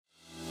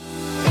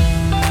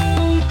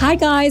Hi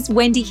guys,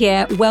 Wendy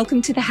here.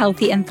 Welcome to the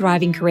Healthy and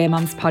Thriving Career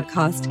Mums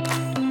podcast.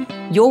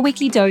 Your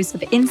weekly dose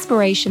of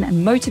inspiration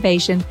and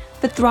motivation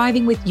for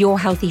thriving with your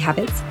healthy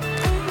habits,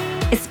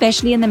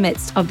 especially in the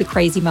midst of the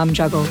crazy mum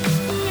juggle.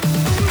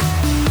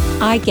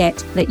 I get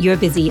that you're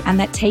busy and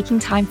that taking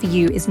time for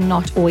you is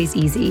not always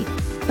easy,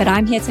 but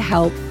I'm here to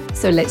help,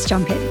 so let's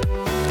jump in.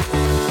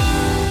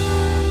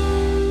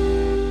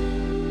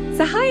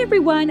 So hi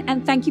everyone,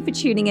 and thank you for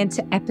tuning in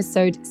to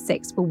episode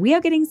 6, where we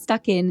are getting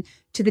stuck in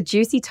to the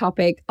juicy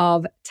topic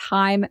of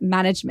time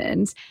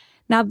management.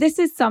 Now, this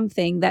is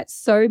something that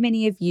so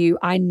many of you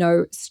I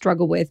know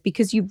struggle with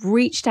because you've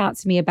reached out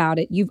to me about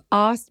it. You've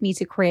asked me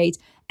to create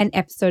an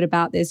episode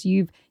about this.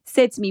 You've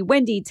said to me,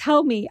 Wendy,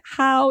 tell me,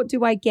 how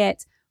do I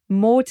get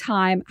more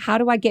time? How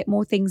do I get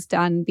more things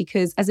done?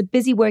 Because as a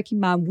busy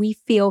working mom, we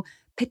feel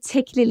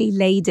particularly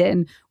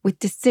laden with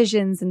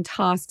decisions and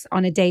tasks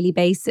on a daily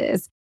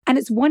basis. And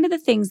it's one of the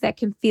things that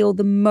can feel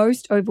the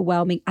most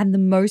overwhelming and the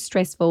most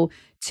stressful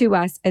to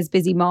us as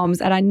busy moms.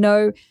 And I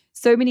know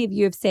so many of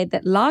you have said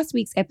that last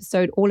week's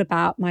episode, all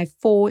about my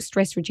 4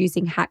 stress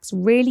reducing hacks,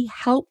 really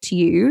helped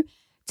you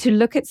to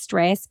look at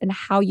stress and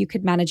how you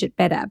could manage it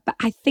better. But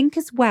I think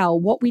as well,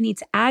 what we need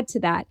to add to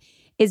that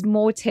is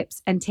more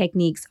tips and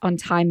techniques on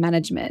time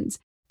management.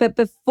 But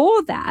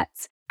before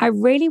that, I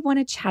really want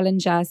to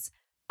challenge us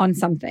on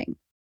something.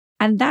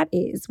 And that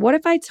is, what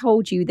if I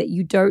told you that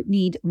you don't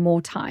need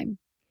more time?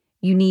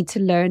 You need to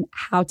learn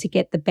how to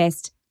get the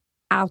best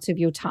out of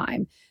your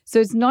time. So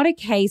it's not a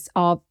case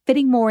of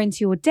fitting more into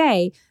your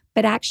day,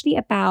 but actually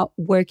about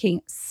working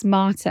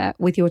smarter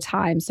with your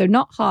time. So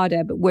not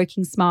harder, but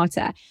working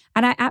smarter.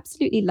 And I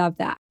absolutely love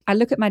that. I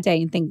look at my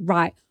day and think,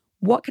 right,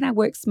 what can I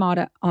work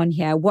smarter on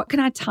here? What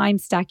can I time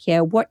stack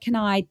here? What can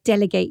I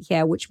delegate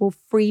here, which will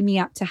free me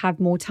up to have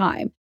more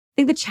time? I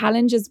think the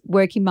challenge as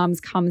working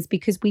mums comes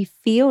because we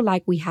feel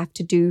like we have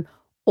to do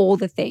all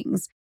the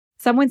things.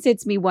 Someone said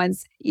to me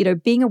once,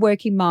 being a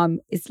working mom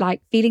is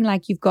like feeling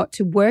like you've got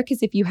to work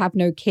as if you have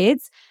no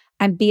kids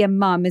and be a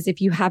mum as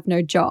if you have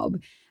no job.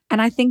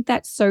 And I think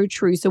that's so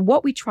true. So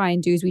what we try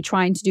and do is we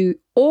try and to do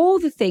all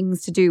the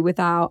things to do with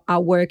our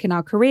work and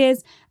our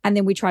careers. And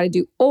then we try to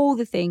do all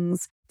the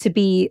things to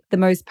be the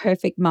most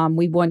perfect mum.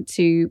 We want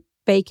to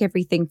bake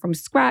everything from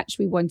scratch.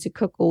 We want to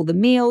cook all the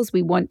meals.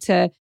 We want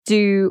to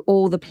do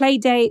all the play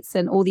dates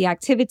and all the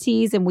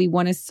activities. And we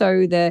want to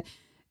sew the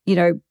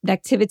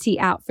activity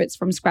outfits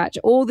from scratch,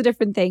 all the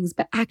different things,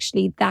 but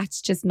actually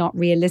that's just not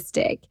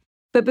realistic.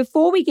 But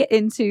before we get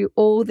into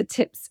all the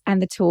tips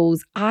and the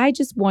tools, I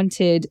just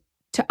wanted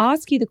to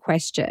ask you the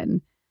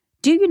question,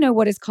 do you know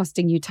what is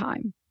costing you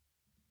time?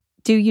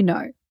 Do you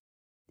know?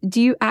 Do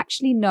you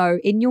actually know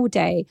in your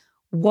day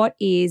what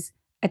is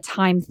a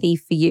time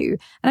thief for you?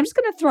 And I'm just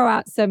going to throw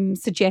out some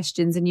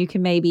suggestions and you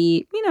can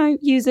maybe,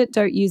 use it,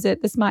 don't use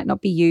it. This might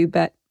not be you,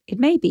 but it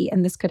may be,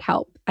 and this could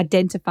help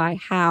identify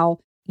how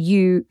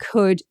you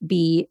could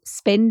be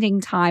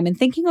spending time and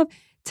thinking of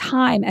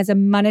time as a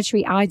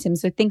monetary item.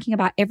 So thinking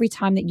about every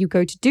time that you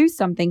go to do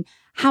something,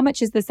 how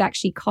much is this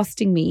actually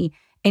costing me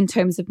in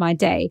terms of my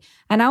day?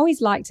 And I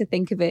always like to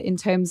think of it in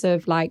terms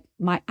of like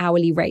my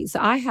hourly rate. So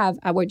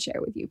I won't share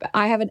it with you, but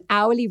I have an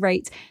hourly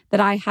rate that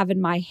I have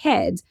in my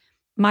head,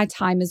 my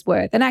time is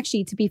worth. And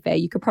actually, to be fair,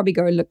 you could probably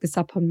go and look this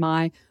up on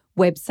my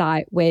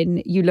website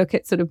when you look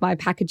at sort of my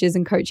packages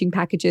and coaching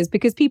packages,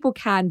 because people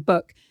can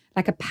book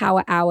like a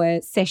power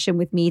hour session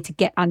with me to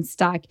get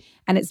unstuck.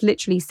 And it's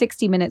literally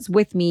 60 minutes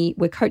with me.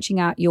 We're coaching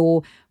out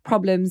your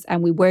problems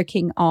and we're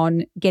working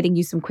on getting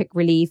you some quick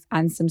relief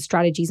and some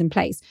strategies in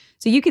place.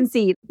 So you can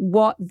see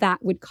what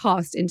that would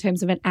cost in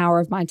terms of an hour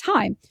of my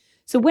time.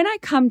 So when I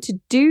come to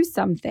do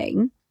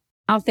something,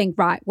 I'll think,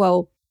 right,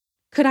 well,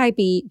 could I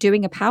be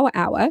doing a power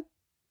hour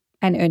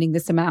and earning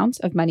this amount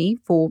of money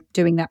for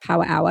doing that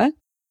power hour?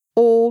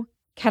 Or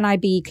can I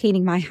be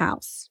cleaning my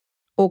house?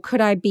 Or could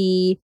I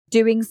be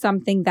doing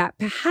something that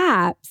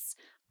perhaps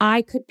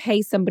I could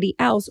pay somebody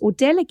else or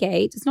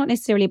delegate? It's not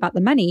necessarily about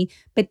the money,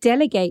 but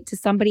delegate to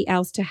somebody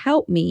else to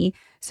help me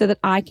so that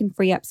I can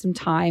free up some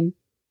time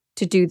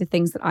to do the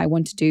things that I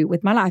want to do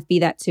with my life. Be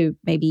that to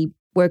maybe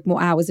work more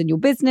hours in your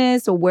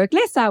business or work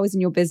less hours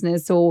in your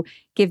business, or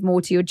give more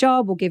to your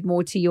job, or give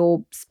more to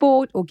your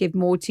sport, or give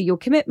more to your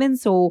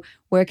commitments, or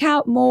work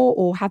out more,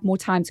 or have more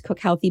time to cook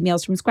healthy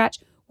meals from scratch.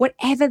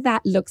 Whatever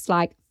that looks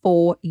like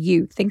for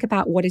you, think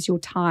about what is your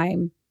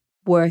time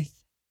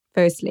worth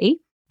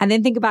firstly, and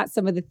then think about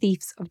some of the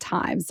thieves of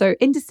time. So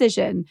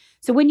indecision.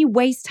 So when you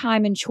waste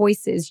time and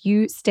choices,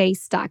 you stay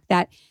stuck.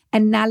 That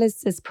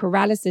analysis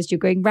paralysis, you're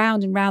going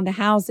round and round the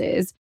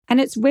houses.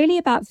 And it's really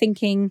about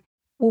thinking,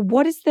 well,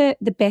 what is the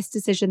best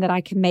decision that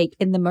I can make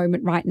in the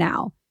moment right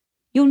now?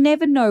 You'll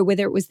never know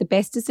whether it was the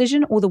best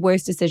decision or the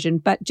worst decision,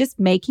 but just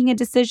making a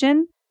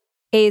decision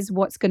is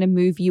what's going to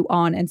move you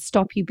on and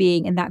stop you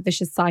being in that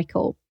vicious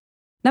cycle.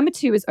 Number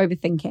 2 is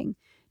overthinking.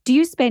 Do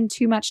you spend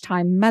too much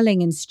time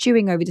mulling and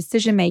stewing over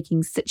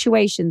decision-making,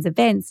 situations,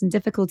 events, and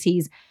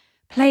difficulties,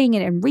 playing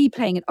it and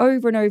replaying it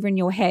over and over in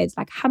your head?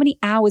 Like, how many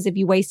hours have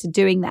you wasted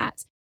doing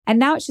that? And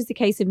now it's just a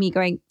case of me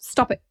going,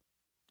 stop it.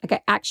 Okay,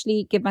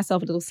 actually give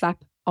myself a little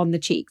slap on the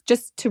cheek,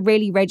 just to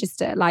really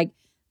register like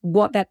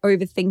what that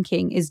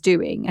overthinking is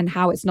doing and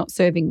how it's not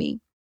serving me.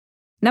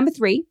 Number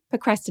 3,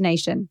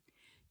 procrastination.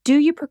 Do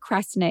you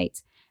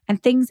procrastinate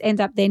and things end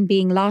up then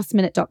being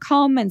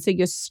lastminute.com? And so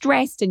you're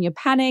stressed and you're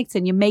panicked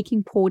and you're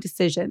making poor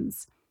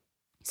decisions.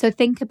 So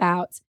think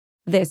about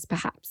this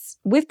perhaps.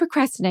 With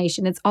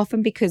procrastination, it's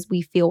often because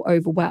we feel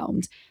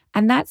overwhelmed.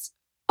 And that's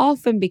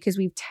often because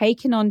we've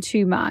taken on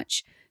too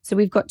much. So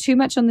we've got too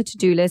much on the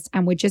to-do list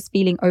and we're just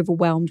feeling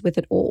overwhelmed with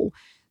it all.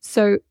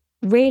 So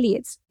really,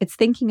 it's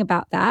thinking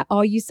about that.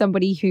 Are you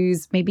somebody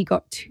who's maybe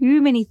got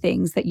too many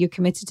things that you're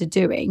committed to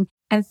doing?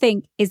 And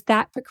think, is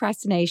that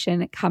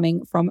procrastination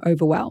coming from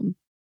overwhelm?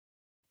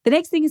 The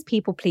next thing is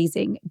people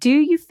pleasing. Do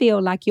you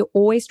feel like you're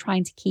always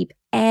trying to keep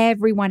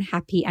everyone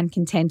happy and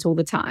content all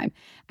the time?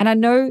 And I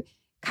know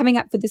coming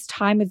up for this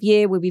time of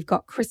year where we've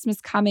got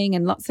Christmas coming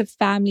and lots of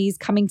families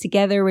coming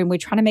together and we're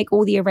trying to make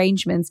all the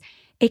arrangements,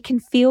 it can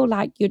feel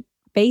like you're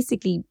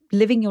basically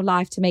living your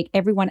life to make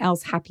everyone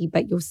else happy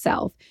but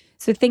yourself.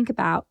 So think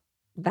about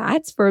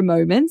that for a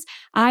moment.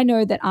 I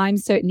know that I'm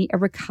certainly a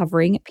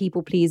recovering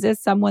people pleaser,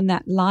 someone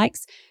that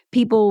likes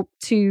people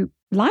to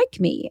like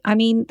me. I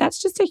mean,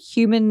 that's just a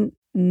human,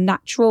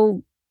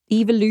 natural,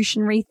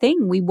 evolutionary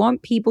thing. We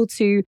want people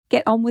to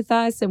get on with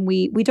us and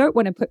we don't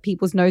want to put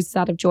people's noses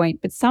out of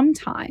joint. But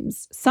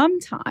sometimes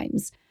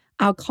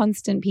our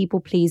constant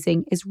people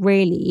pleasing is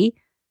really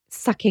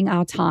sucking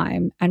our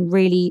time and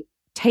really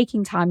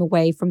taking time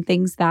away from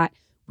things that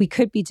we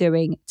could be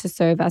doing to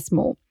serve us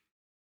more.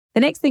 The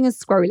next thing is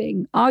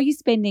scrolling. Are you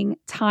spending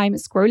time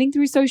scrolling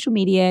through social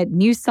media,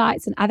 news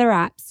sites, and other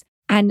apps,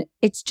 and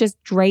it's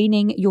just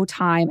draining your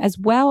time as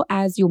well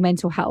as your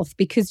mental health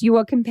because you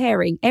are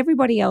comparing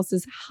everybody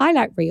else's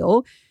highlight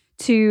reel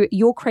to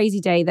your crazy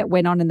day that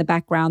went on in the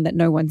background that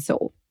no one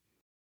saw?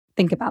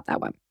 Think about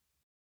that one.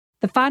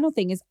 The final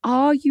thing is,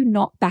 are you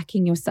not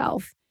backing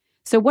yourself?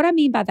 So what I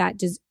mean by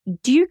that is,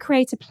 do you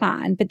create a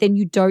plan, but then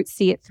you don't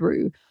see it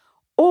through?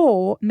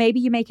 Or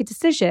maybe you make a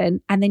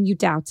decision and then you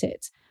doubt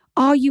it.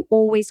 Are you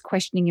always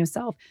questioning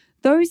yourself?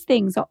 Those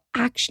things are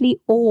actually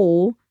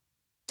all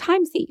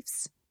time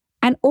thieves.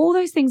 And all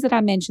those things that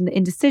I mentioned, the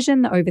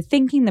indecision, the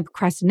overthinking, the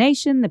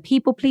procrastination, the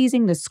people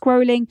pleasing, the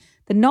scrolling,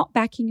 the not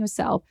backing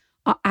yourself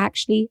are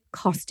actually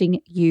costing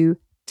you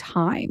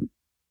time.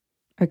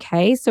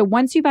 Okay, so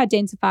once you've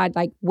identified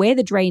like where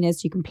the drain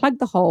is, you can plug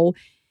the hole.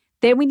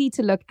 Then we need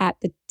to look at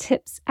the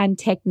tips and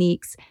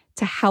techniques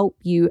to help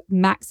you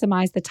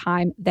maximize the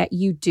time that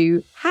you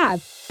do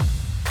have.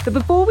 But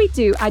before we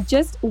do, I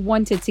just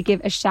wanted to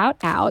give a shout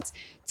out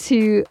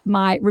to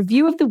my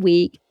review of the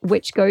week,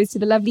 which goes to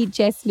the lovely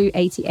Jess Lou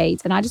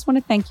 88. And I just want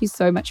to thank you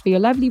so much for your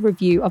lovely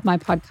review of my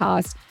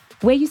podcast,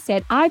 where you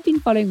said, I've been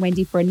following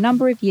Wendy for a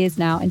number of years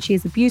now, and she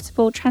is a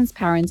beautiful,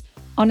 transparent,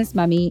 honest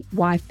mummy,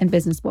 wife, and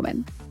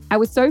businesswoman. I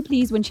was so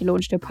pleased when she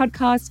launched her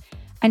podcast,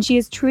 and she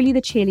is truly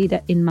the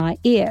cheerleader in my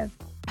ear.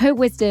 Her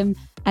wisdom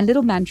and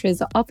little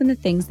mantras are often the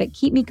things that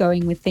keep me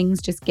going when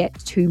things just get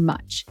too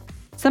much.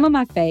 Some of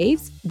my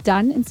faves: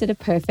 done instead of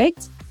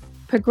perfect,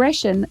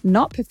 progression,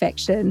 not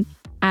perfection,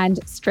 and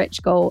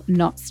stretch goal,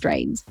 not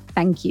strained.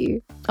 Thank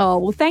you. Oh,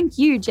 well, thank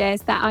you,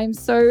 Jess. That I'm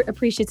so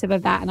appreciative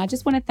of that. And I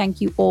just want to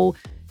thank you all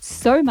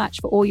so much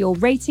for all your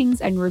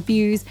ratings and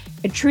reviews.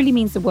 It truly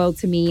means the world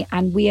to me.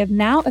 And we have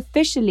now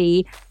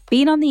officially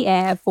been on the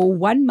air for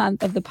 1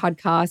 month of the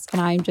podcast.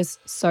 And I'm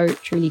just so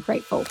truly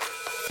grateful.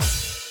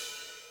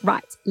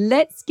 Right,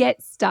 let's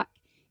get stuck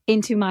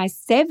into my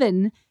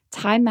 7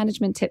 time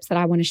management tips that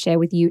I want to share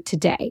with you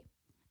today.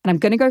 And I'm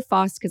going to go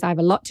fast because I have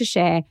a lot to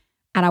share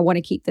and I want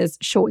to keep this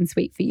short and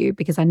sweet for you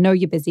because I know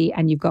you're busy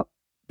and you've got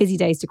busy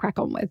days to crack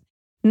on with.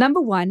 Number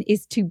 1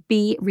 is to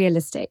be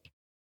realistic.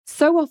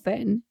 So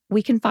often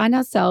we can find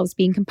ourselves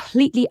being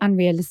completely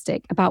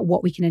unrealistic about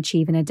what we can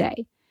achieve in a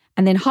day.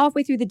 And then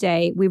halfway through the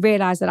day, we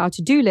realize that our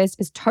to-do list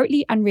is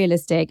totally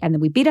unrealistic and then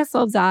we beat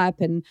ourselves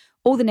up and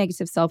all the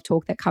negative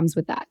self-talk that comes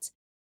with that.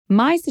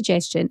 My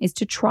suggestion is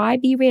to try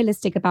be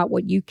realistic about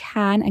what you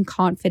can and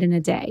can't fit in a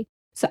day.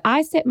 So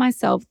I set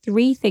myself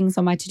 3 things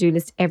on my to-do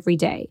list every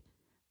day,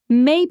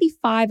 maybe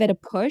 5 at a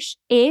push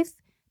if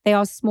they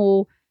are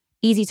small,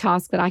 easy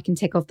tasks that I can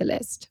tick off the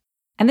list.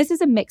 And this is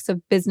a mix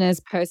of business,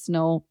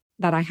 personal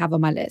that I have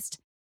on my list.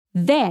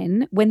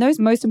 Then when those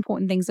most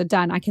important things are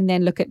done, I can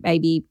then look at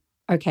maybe,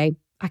 okay,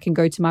 I can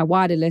go to my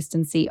wider list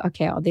and see,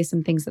 okay, are there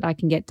some things that I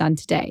can get done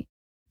today?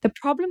 The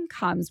problem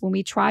comes when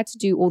we try to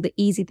do all the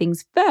easy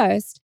things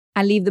first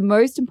and leave the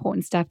most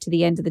important stuff to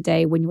the end of the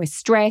day when we're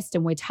stressed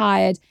and we're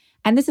tired.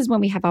 And this is when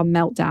we have our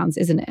meltdowns,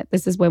 isn't it?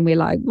 This is when we're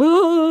like,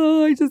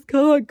 oh, I just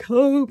can't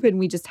cope. And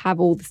we just have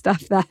all the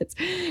stuff that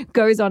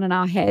goes on in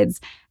our heads.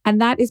 And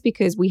that is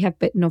because we have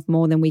bitten off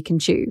more than we can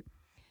chew.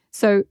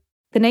 So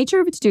the nature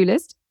of a to-do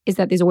list is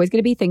that there's always going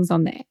to be things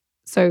on there.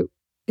 So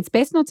it's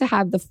best not to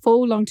have the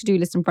full long to-do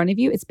list in front of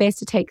you. It's best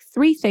to take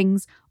 3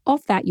 things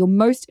off that, your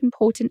most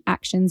important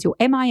actions, your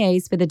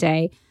MIAs for the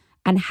day,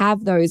 and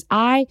have those.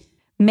 I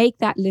make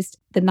that list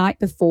the night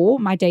before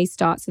my day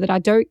starts so that I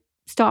don't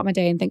start my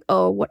day and think,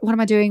 oh, what am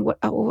I doing? What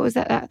was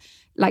that?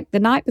 Like the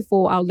night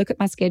before, I'll look at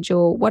my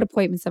schedule. What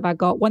appointments have I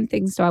got? What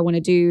things do I want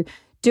to do?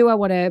 Do I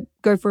want to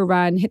go for a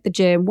run, hit the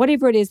gym,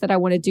 whatever it is that I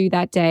want to do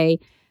that day?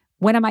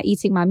 When am I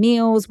eating my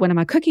meals? When am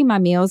I cooking my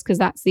meals? Because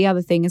that's the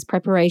other thing is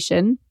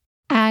preparation.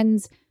 And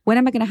when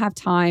am I going to have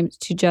time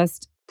to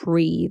just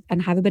breathe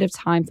and have a bit of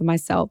time for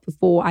myself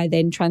before I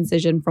then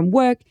transition from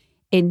work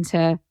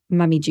into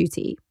mummy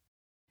duty?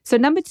 So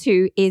number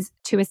 2 is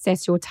to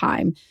assess your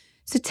time.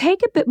 So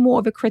take a bit more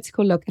of a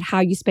critical look at how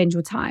you spend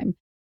your time.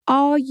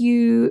 Are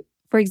you,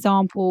 for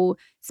example,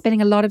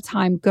 spending a lot of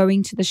time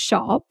going to the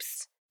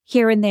shops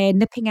here and there,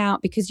 nipping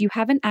out because you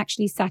haven't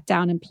actually sat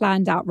down and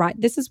planned out, right,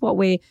 this is what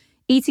we're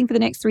eating for the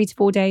next 3 to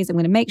 4 days. I'm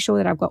going to make sure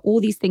that I've got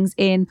all these things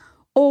in,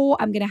 or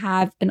I'm going to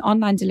have an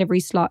online delivery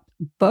slot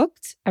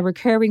booked, a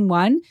recurring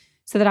one,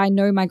 so that I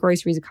know my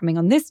groceries are coming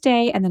on this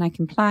day, and then I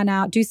can plan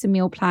out, do some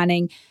meal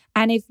planning.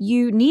 And if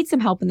you need some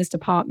help in this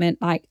department,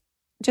 like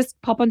just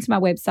pop onto my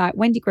website,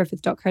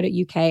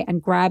 wendygriffith.co.uk,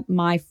 and grab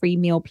my free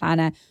meal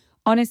planner.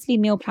 Honestly,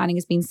 meal planning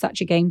has been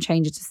such a game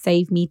changer to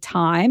save me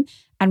time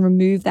and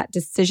remove that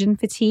decision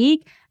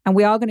fatigue. And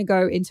we are going to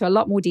go into a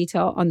lot more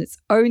detail on its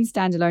own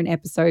standalone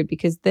episode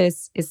because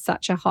this is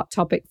such a hot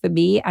topic for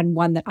me and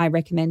one that I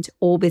recommend to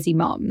all busy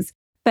moms.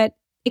 But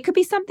it could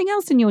be something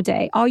else in your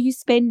day. Are you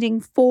spending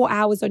 4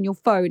 hours on your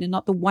phone and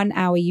not the 1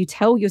 hour you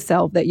tell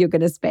yourself that you're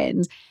going to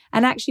spend?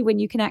 And actually, when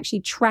you can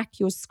actually track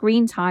your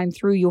screen time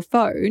through your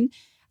phone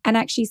and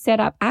actually set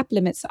up app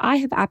limits. So I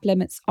have app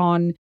limits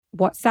on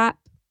WhatsApp,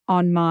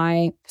 on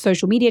my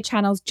social media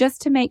channels,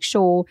 just to make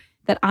sure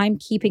that I'm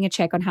keeping a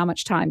check on how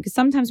much time. Because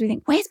sometimes we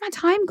think, where's my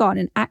time gone?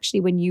 And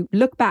actually, when you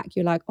look back,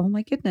 you're like, oh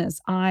my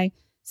goodness, I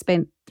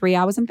spent 3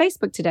 hours on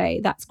Facebook today.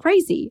 That's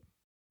crazy.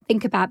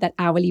 Think about that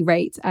hourly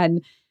rate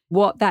and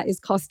what that is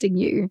costing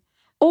you.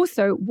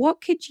 Also, what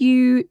could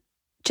you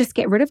just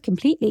get rid of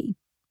completely?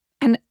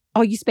 And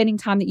are you spending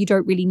time that you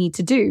don't really need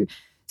to do?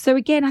 So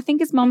again, I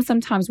think as moms,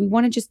 sometimes we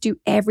want to just do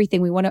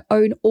everything. We want to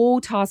own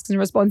all tasks and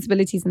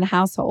responsibilities in the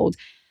household.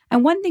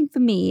 And one thing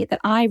for me that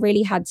I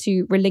really had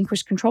to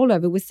relinquish control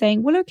over was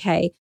saying, well,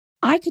 okay,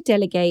 I could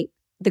delegate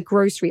the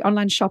grocery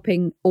online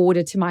shopping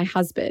order to my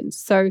husband.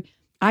 So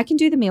I can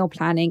do the meal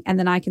planning and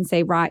then I can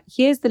say, right,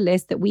 here's the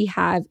list that we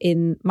have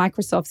in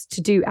Microsoft's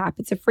To-Do app.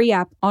 It's a free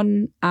app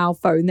on our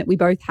phone that we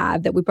both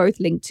have, that we're both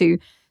linked to.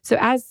 So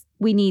as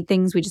we need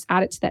things, we just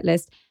add it to that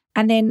list.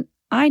 And then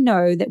I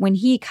know that when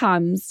he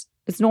comes,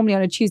 it's normally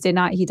on a Tuesday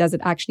night, he does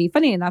it actually,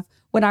 funny enough,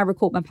 when I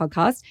record my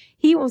podcast,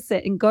 he will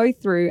sit and go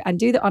through and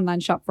do the online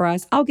shop for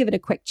us. I'll give it a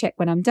quick check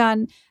when I'm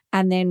done,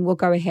 and then we'll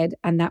go ahead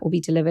and that will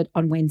be delivered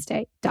on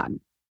Wednesday.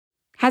 Done.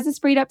 Has this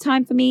freed up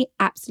time for me?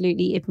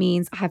 Absolutely. It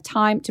means I have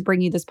time to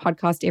bring you this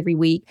podcast every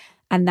week,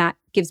 and that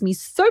gives me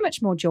so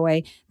much more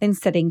joy than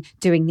sitting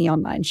doing the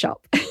online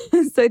shop.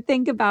 So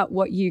think about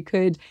what you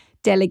could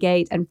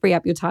delegate and free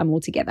up your time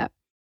altogether.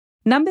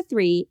 Number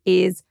 3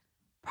 is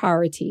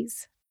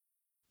priorities.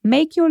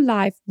 Make your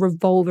life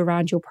revolve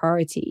around your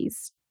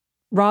priorities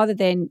rather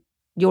than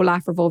your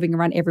life revolving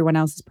around everyone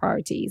else's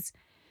priorities.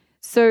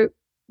 So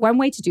one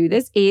way to do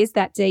this is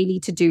that daily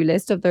to-do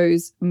list of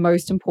those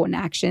most important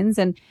actions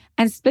and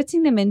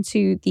splitting them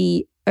into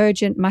the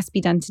urgent must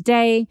be done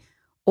today,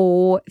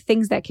 or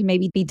things that can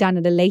maybe be done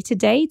at a later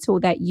date, or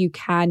that you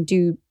can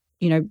do,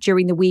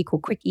 during the week, or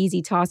quick,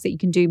 easy tasks that you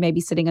can do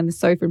maybe sitting on the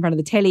sofa in front of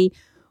the telly,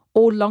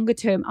 or longer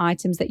term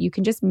items that you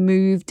can just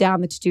move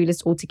down the to-do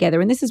list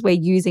altogether. And this is where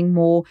using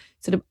more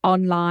sort of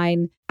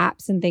online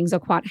apps and things are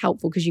quite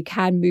helpful because you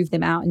can move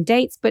them out in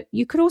dates, but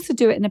you could also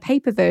do it in a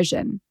paper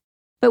version.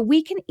 But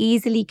we can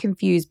easily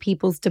confuse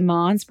people's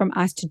demands from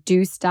us to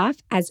do stuff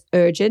as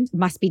urgent,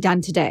 must be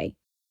done today.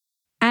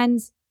 And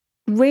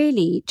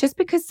really, just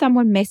because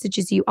someone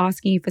messages you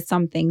asking you for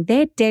something,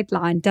 their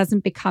deadline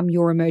doesn't become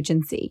your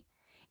emergency.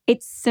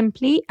 It's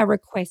simply a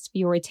request for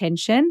your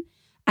attention.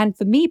 And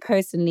for me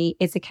personally,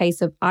 it's a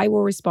case of I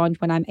will respond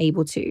when I'm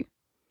able to,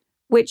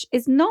 which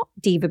is not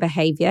diva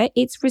behavior.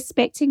 It's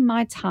respecting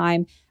my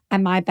time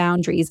and my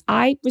boundaries.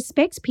 I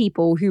respect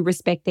people who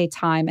respect their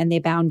time and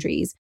their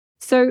boundaries.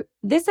 So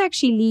this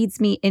actually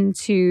leads me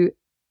into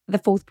the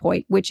 4th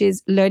point, which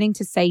is learning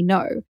to say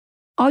no.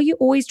 Are you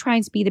always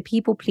trying to be the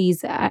people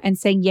pleaser and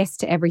saying yes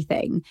to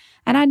everything?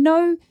 And I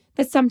know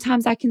that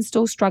sometimes I can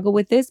still struggle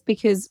with this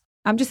because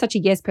I'm just such a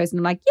yes person.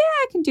 I'm like, yeah,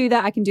 I can do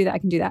that. I can do that. I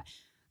can do that.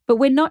 But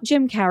we're not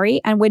Jim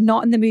Carrey and we're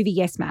not in the movie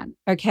Yes Man,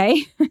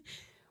 okay?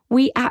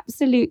 We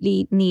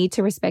absolutely need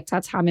to respect our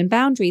time and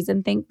boundaries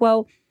and think,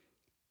 well,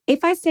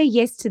 if I say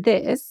yes to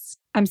this,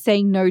 I'm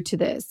saying no to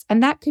this.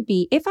 And that could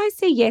be, if I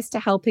say yes to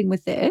helping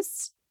with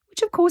this,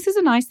 which of course is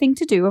a nice thing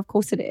to do, of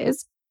course it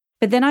is,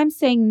 but then I'm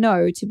saying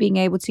no to being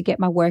able to get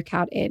my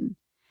workout in.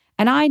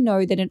 And I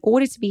know that in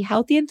order to be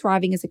healthy and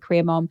thriving as a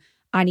career mom,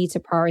 I need to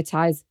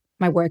prioritize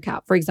my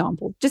workout, for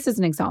example, just as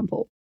an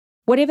example.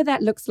 Whatever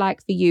that looks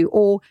like for you,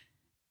 or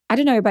I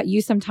don't know about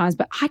you sometimes,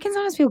 but I can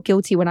sometimes feel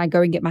guilty when I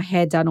go and get my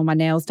hair done or my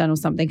nails done or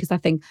something because I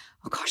think,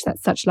 oh gosh,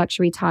 that's such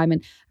luxury time.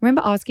 And I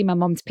remember asking my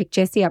mom to pick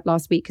Jessie up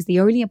last week because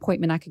the only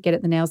appointment I could get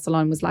at the nail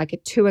salon was like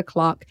at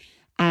 2:00.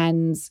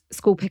 and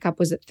school pickup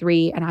was at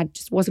 3 and I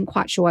just wasn't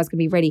quite sure I was going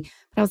to be ready.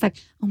 But I was like,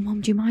 oh,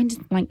 Mom, do you mind?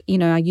 Like,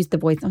 I used the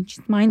voice, oh, do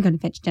you mind going to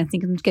fetch Jesse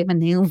because I'm just getting my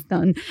nails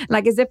done?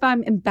 Like as if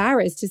I'm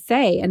embarrassed to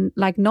say, and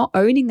like not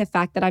owning the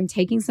fact that I'm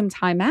taking some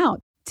time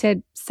out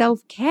to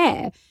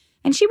self-care.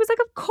 And she was like,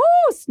 of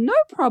course, no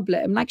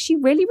problem. Like she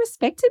really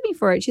respected me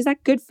for it. She's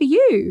like, good for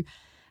you.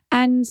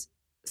 And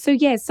so,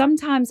 yeah,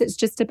 sometimes it's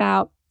just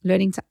about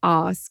learning to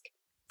ask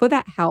for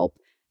that help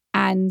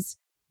and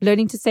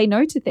learning to say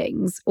no to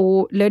things,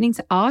 or learning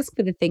to ask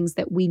for the things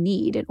that we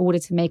need in order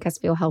to make us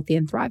feel healthy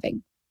and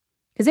thriving.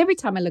 Because every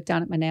time I look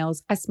down at my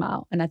nails, I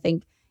smile and I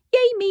think,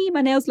 yay me, my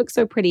nails look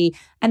so pretty.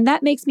 And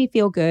that makes me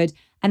feel good.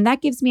 And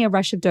that gives me a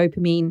rush of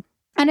dopamine.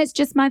 And it's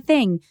just my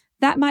thing.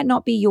 That might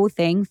not be your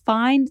thing.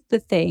 Find the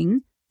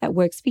thing that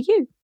works for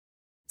you.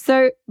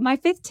 So my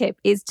 5th tip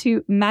is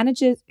to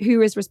manage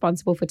who is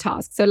responsible for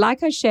tasks. So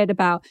like I shared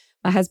about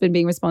my husband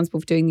being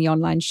responsible for doing the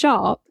online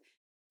shop,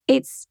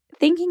 it's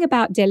thinking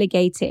about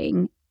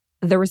delegating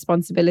the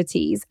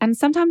responsibilities. And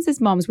sometimes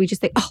as moms, we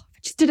just think, oh, I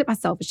just did it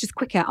myself. It's just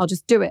quicker. I'll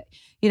just do it.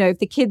 If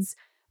the kids'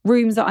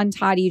 rooms are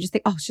untidy, you just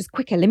think, oh, it's just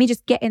quicker. Let me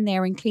just get in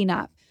there and clean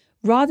up.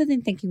 Rather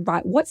than thinking,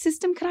 right, what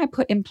system can I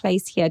put in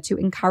place here to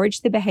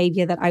encourage the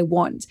behavior that I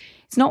want?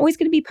 It's not always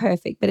going to be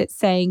perfect, but it's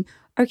saying,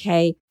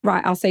 okay,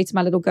 right, I'll say to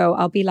my little girl,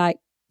 I'll be like,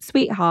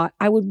 sweetheart,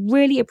 I would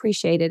really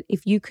appreciate it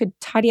if you could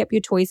tidy up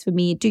your toys for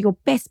me, do your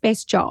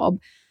best job,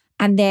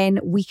 and then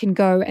we can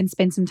go and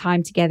spend some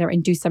time together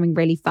and do something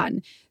really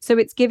fun. So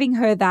it's giving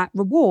her that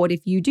reward.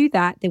 If you do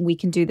that, then we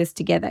can do this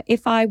together.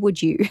 If I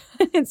would you.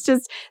 It's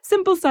just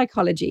simple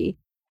psychology.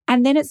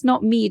 And then it's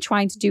not me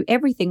trying to do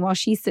everything while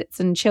she sits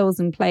and chills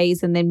and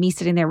plays, and then me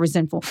sitting there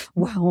resentful.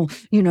 Well,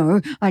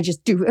 I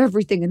just do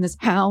everything in this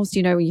house,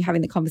 when you're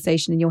having the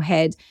conversation in your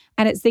head.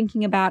 And it's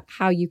thinking about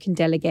how you can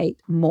delegate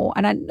more.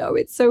 And I know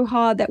it's so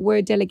hard, that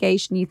word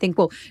delegation. You think,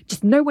 well,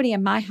 just nobody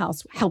in my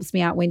house helps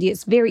me out, Wendy.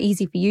 It's very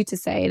easy for you to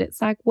say. And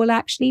it's like, well,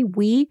 actually,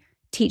 we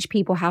teach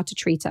people how to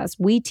treat us.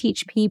 We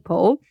teach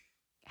people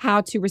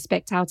how to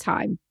respect our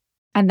time.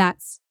 And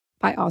that's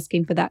by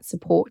asking for that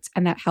support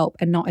and that help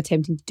and not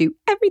attempting to do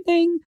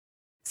everything.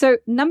 So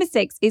number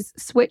 6 is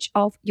switch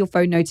off your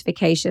phone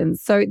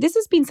notifications. So this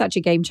has been such a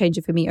game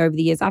changer for me over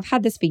the years. I've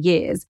had this for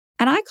years.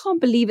 And I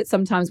can't believe it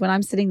sometimes when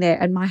I'm sitting there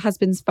and my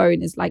husband's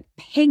phone is like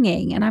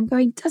pinging and I'm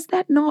going, does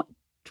that not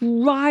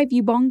drive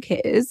you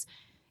bonkers?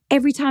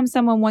 Every time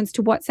someone wants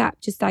to WhatsApp,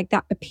 just like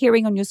that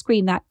appearing on your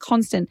screen, that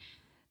constant,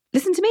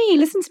 listen to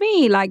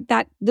me, like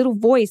that little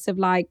voice of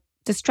like,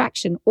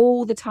 distraction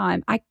all the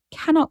time. I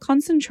cannot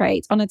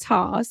concentrate on a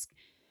task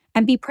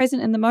and be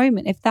present in the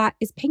moment if that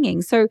is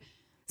pinging. So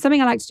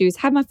something I like to do is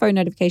have my phone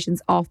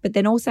notifications off, but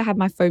then also have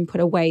my phone put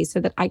away so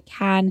that I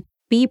can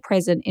be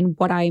present in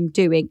what I am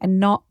doing and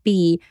not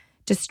be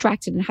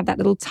distracted and have that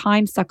little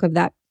time suck of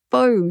that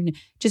phone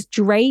just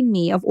drain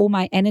me of all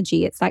my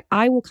energy. It's like,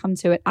 I will come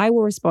to it. I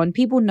will respond.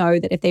 People know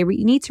that if they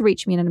need to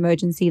reach me in an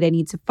emergency, they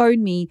need to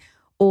phone me,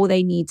 or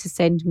they need to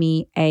send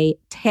me a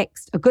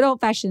text, a good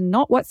old fashioned,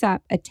 not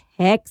WhatsApp, a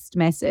text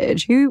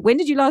message. When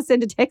did you last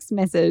send a text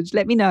message?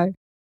 Let me know.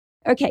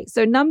 Okay,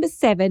 so number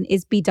 7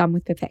 is be done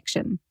with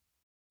perfection.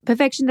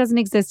 Perfection doesn't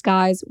exist,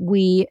 guys.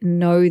 We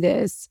know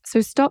this.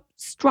 So stop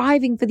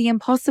striving for the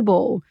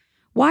impossible.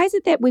 Why is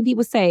it that when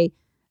people say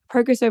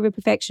progress over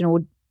perfection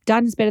or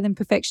done is better than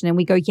perfection, and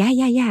we go,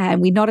 yeah,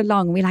 and we nod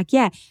along and we're like,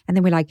 yeah. And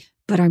then we're like,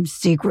 but I'm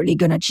secretly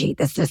going to cheat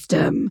the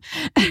system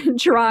and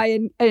try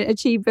and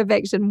achieve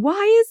perfection.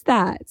 Why is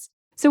that?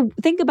 So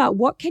think about,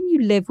 what can you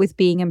live with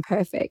being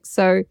imperfect?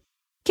 So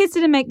kids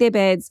didn't make their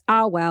beds.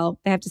 Ah, well,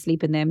 they have to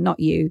sleep in them, not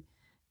you.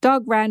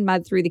 Dog ran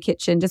mud through the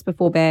kitchen just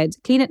before bed.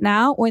 Clean it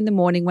now or in the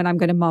morning when I'm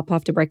going to mop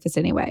after breakfast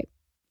anyway.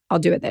 I'll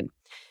do it then.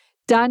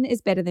 Done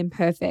is better than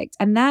perfect.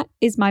 And that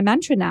is my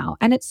mantra now.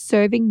 And it's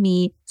serving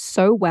me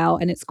so well.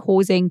 And it's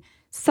causing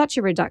such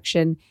a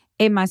reduction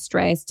in my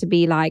stress to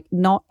be like,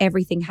 not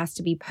everything has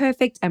to be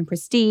perfect and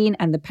pristine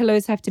and the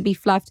pillows have to be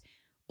fluffed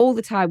all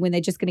the time when they're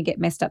just going to get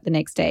messed up the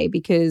next day,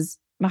 because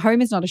my home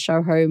is not a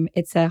show home.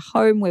 It's a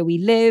home where we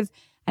live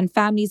and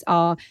families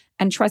are.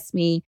 And trust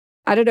me,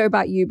 I don't know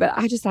about you, but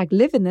I just like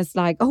live in this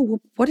like, oh,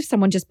 well, what if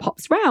someone just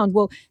pops round?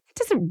 Well, it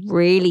doesn't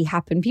really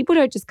happen. People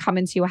don't just come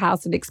into your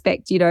house and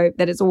expect,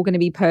 that it's all going to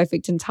be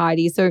perfect and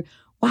tidy. So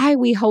why are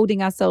we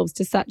holding ourselves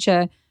to such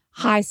a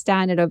high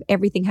standard of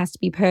everything has to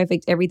be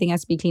perfect, everything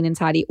has to be clean and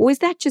tidy? Or is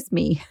that just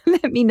me?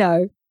 Let me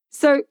know.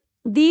 So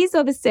these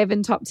are the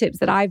 7 top tips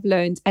that I've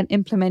learned and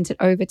implemented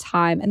over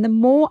time. And the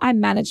more I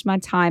manage my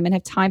time and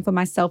have time for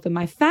myself and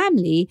my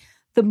family,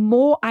 the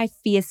more I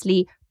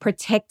fiercely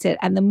protect it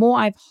and the more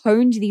I've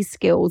honed these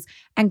skills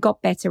and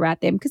got better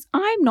at them. Because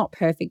I'm not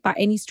perfect by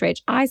any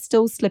stretch. I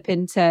still slip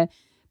into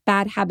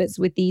bad habits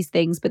with these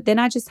things. But then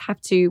I just have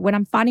to, when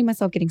I'm finding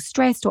myself getting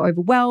stressed or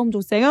overwhelmed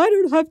or saying, I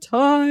don't have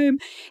time,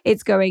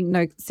 it's going,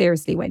 no,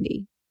 seriously,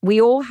 Wendy,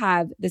 we all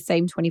have the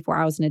same 24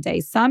 hours in a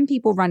day. Some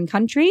people run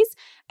countries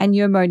and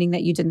you're moaning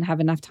that you didn't have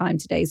enough time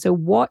today. So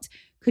what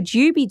could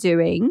you be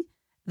doing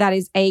that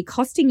is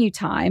costing you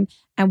time?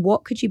 And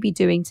what could you be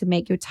doing to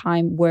make your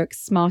time work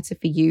smarter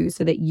for you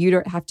so that you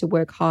don't have to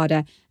work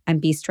harder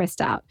and be stressed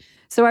out.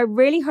 So I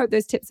really hope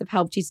those tips have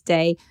helped you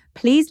today.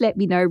 Please let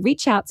me know,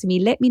 reach out to me,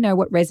 let me know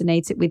what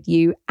resonated with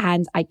you.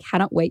 And I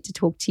cannot wait to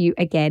talk to you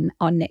again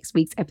on next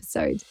week's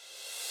episode.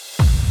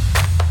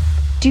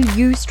 Do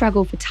you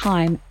struggle for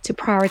time to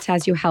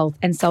prioritize your health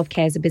and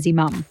self-care as a busy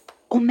mum?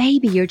 Or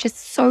maybe you're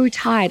just so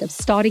tired of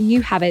starting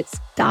new habits,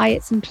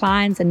 diets, and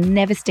plans and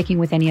never sticking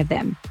with any of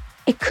them.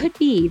 It could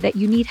be that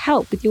you need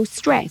help with your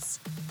stress,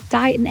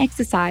 diet and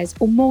exercise,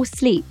 or more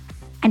sleep,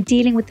 and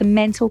dealing with the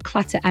mental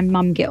clutter and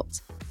mum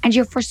guilt. And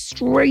you're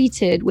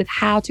frustrated with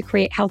how to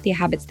create healthier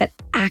habits that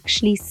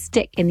actually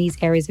stick in these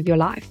areas of your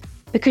life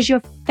because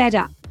you're fed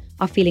up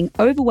of feeling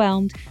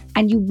overwhelmed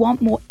and you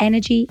want more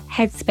energy,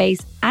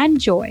 headspace, and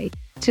joy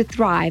to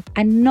thrive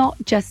and not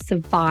just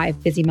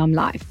survive busy mum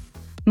life.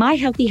 My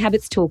Healthy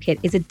Habits Toolkit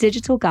is a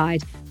digital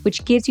guide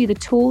which gives you the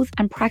tools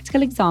and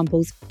practical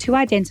examples to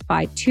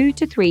identify 2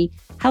 to 3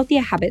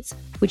 healthier habits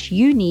which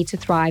you need to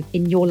thrive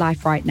in your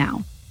life right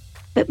now.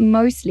 But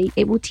mostly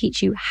it will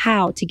teach you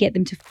how to get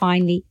them to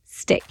finally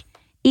stick,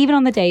 even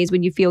on the days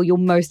when you feel you're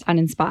most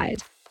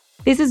uninspired.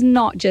 This is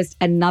not just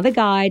another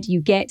guide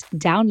you get,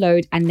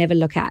 download, and never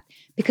look at,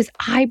 because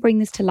I bring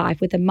this to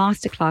life with a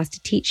masterclass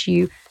to teach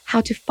you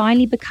how to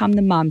finally become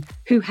the mum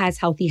who has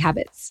healthy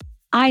habits.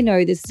 I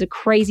know this is a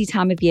crazy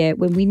time of year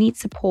when we need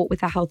support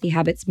with our healthy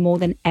habits more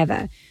than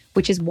ever,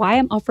 which is why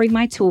I'm offering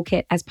my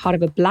toolkit as part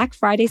of a Black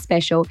Friday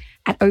special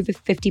at over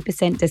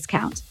 50%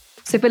 discount.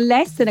 So for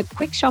less than a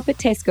quick shop at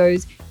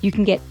Tesco's, you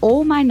can get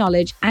all my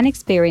knowledge and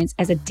experience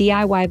as a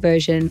DIY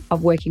version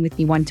of working with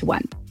me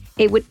one-to-one.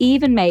 It would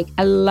even make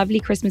a lovely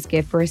Christmas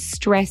gift for a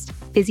stressed,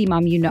 busy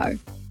mum you know.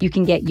 You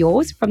can get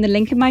yours from the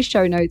link in my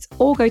show notes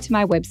or go to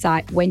my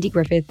website,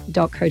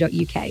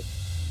 wendygriffith.co.uk.